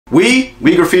We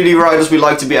graffiti writers, we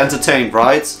like to be entertained,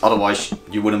 right? Otherwise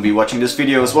you wouldn't be watching this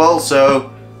video as well,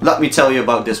 so let me tell you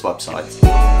about this website.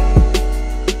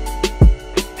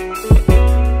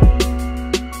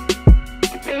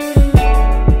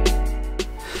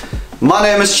 My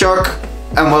name is Chuck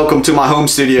and welcome to my home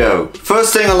studio.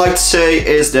 First thing I'd like to say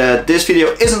is that this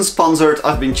video isn't sponsored.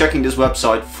 I've been checking this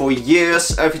website for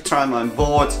years. Every time I'm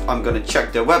bored, I'm gonna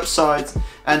check their website.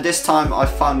 And this time I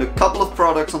found a couple of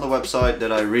products on the website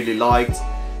that I really liked.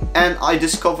 And I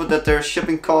discovered that their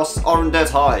shipping costs aren't that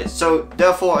high. So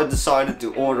therefore I decided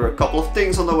to order a couple of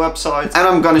things on the website. And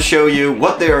I'm gonna show you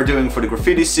what they are doing for the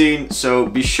graffiti scene. So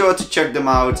be sure to check them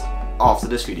out after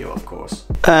this video, of course.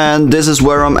 And this is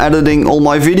where I'm editing all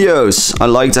my videos. I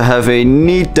like to have a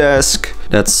neat desk.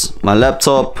 That's my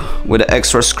laptop with an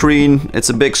extra screen. It's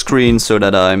a big screen so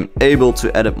that I'm able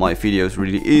to edit my videos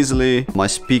really easily. My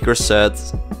speaker set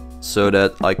so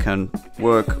that I can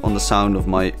work on the sound of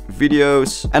my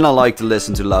videos. And I like to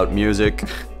listen to loud music.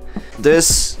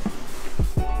 This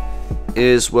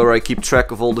is where I keep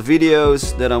track of all the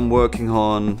videos that I'm working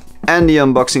on. And the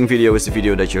unboxing video is the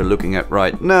video that you're looking at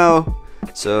right now.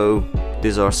 So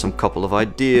these are some couple of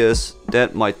ideas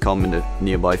that might come in the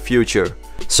nearby future.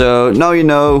 So now you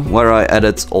know where I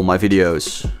edit all my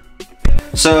videos.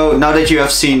 So now that you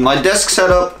have seen my desk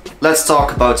setup, let's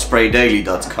talk about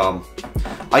spraydaily.com.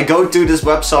 I go to this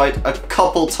website a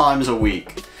couple times a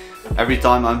week. Every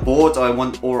time I'm bored I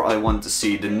want to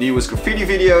see the newest graffiti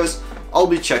videos, I'll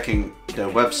be checking their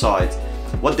website.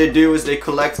 What they do is they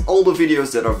collect all the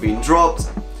videos that are being dropped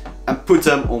and put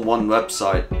them on one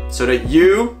website so that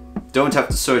you don't have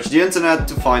to search the internet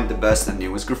to find the best and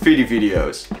newest graffiti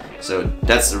videos. So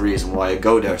that's the reason why I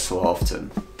go there so often.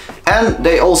 And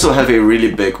they also have a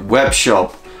really big web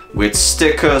shop with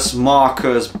stickers,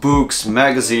 markers, books,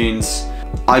 magazines.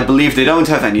 I believe they don't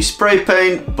have any spray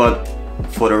paint, but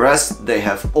for the rest they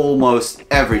have almost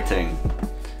everything.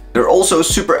 They're also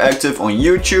super active on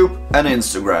YouTube and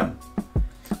Instagram.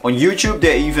 On YouTube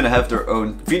they even have their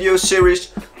own video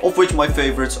series, of which my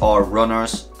favorites are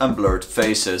runners and blurred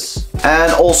faces.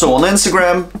 And also on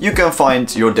Instagram you can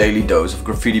find your daily dose of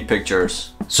graffiti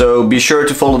pictures. So be sure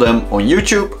to follow them on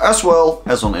YouTube as well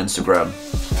as on Instagram.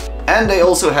 And they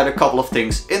also had a couple of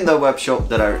things in their web shop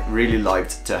that I really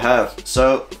liked to have.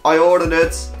 So I ordered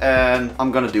it and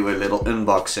I'm gonna do a little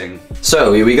unboxing.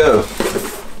 So here we go.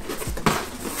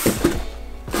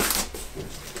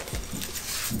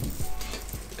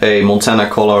 A Montana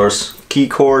Colors key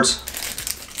cord,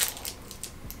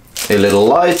 a little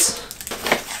light,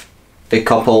 a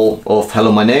couple of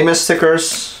Hello My Name Is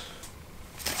stickers,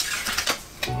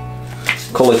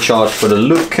 color chart for the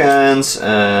loop cans,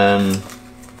 and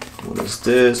what is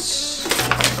this?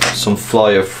 Some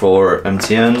flyer for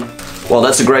MTN. Well,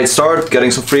 that's a great start,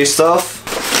 getting some free stuff.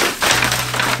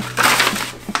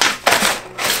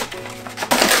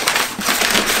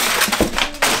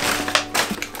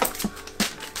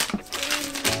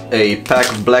 A pack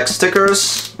of black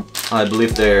stickers. I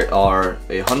believe there are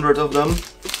 100 of them.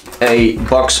 A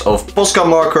box of Posca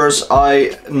markers.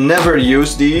 I never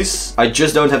use these. I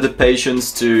just don't have the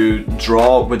patience to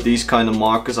draw with these kind of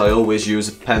markers. I always use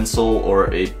a pencil or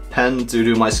a pen to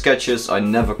do my sketches. I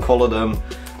never color them.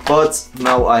 But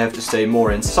now I have to stay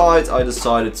more inside. I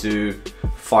decided to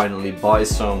finally buy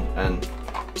some and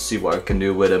see what I can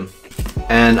do with them.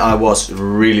 And I was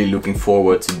really looking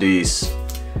forward to these.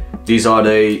 These are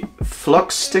the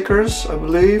Flux stickers, I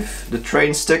believe, the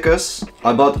train stickers.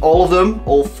 I bought all of them,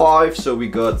 all 5, so we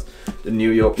got the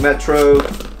New York Metro,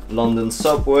 London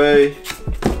Subway,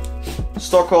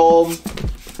 Stockholm,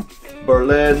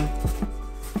 Berlin,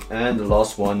 and the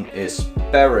last one is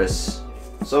Paris.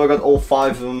 So I got all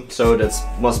 5 of them, so that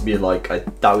must be like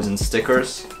 1,000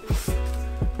 stickers.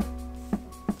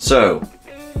 So,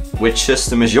 which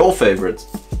system is your favorite?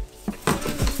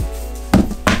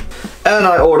 And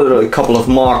I ordered a couple of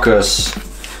markers.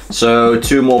 So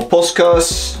 2 more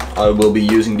Poscas. I will be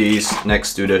using these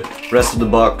next to the rest of the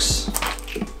box.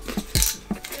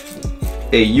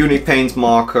 A Unipaint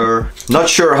marker. Not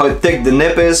sure how thick the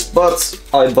nib is, but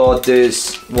I bought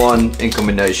this one in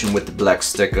combination with the black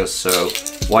stickers. So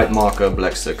white marker,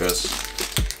 black stickers.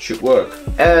 Should work.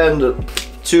 And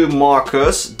 2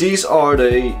 markers. These are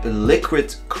the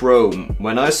liquid chrome.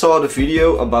 When I saw the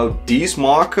video about these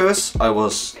markers, I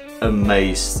was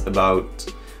amazed about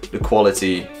the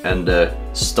quality and the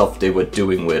stuff they were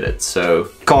doing with it. So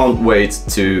can't wait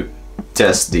to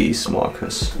test these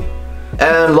markers.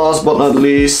 And last but not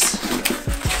least,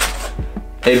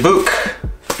 a book.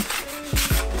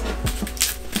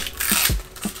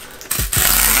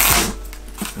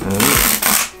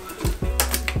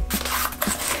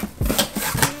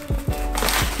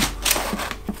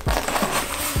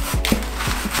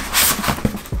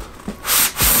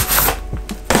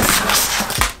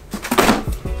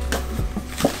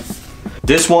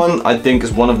 This one I think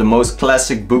is one of the most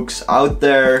classic books out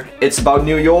there. It's about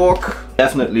New York,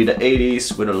 definitely the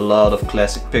 80s, with a lot of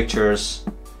classic pictures.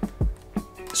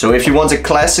 So if you want a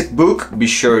classic book, be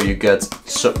sure you get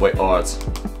Subway Art.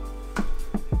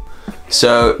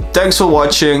 So thanks for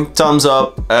watching, thumbs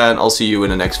up, and I'll see you in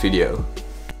the next video.